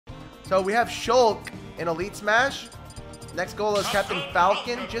So we have Shulk in Elite Smash. Next goal is Captain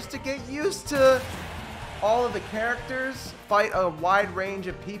Falcon, just to get used to all of the characters, fight a wide range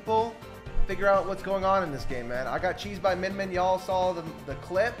of people, figure out what's going on in this game, man. I got cheesed by Min Min. Y'all saw the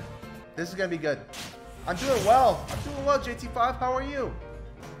clip. This is going to be good. I'm doing well. I'm doing well, JT5. How are you?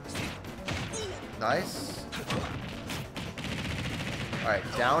 Nice. All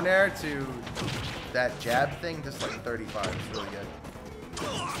right, down air to that jab thing, just like 35. It's really good.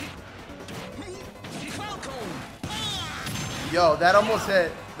 Yo, that almost hit.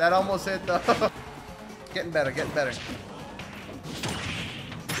 That almost hit though. Getting better, getting better.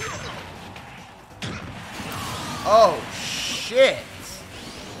 Oh, shit.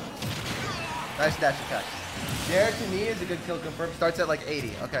 Nice dash attack. Dare to me is a good kill confirm. Starts at like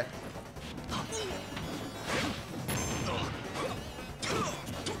 80. Okay.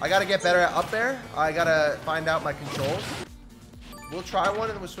 I gotta get better at up there. I gotta find out my controls. We'll try one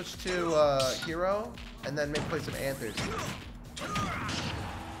and then we'll switch to hero and then maybe play some anthers.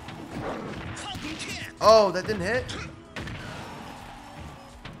 Oh, that didn't hit?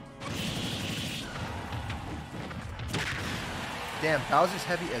 Damn, Bowser's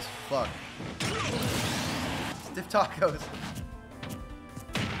heavy as fuck. Stiff tacos.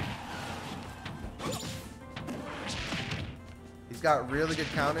 He's got really good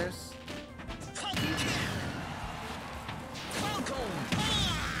counters.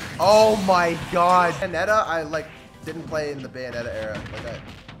 Oh my god. Bayonetta, I like didn't play in the Bayonetta era. Like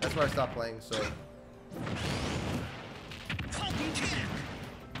that's where I stopped playing, so.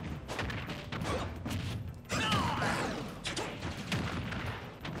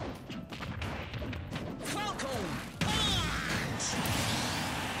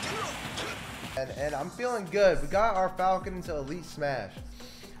 And I'm feeling good. We got our Falcon into Elite Smash.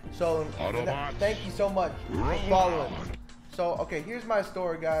 So thank you so much for following. So okay, here's my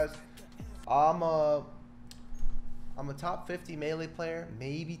story, guys. I'm a top 50 melee player,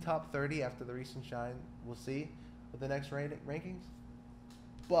 maybe top 30 after the recent shine. We'll see with the next rankings.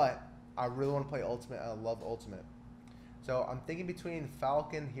 But I really want to play Ultimate. I love Ultimate. So I'm thinking between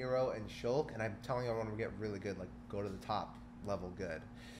Falcon, Hero, and Shulk, and I'm telling you I want to get really good, like go to the top level good.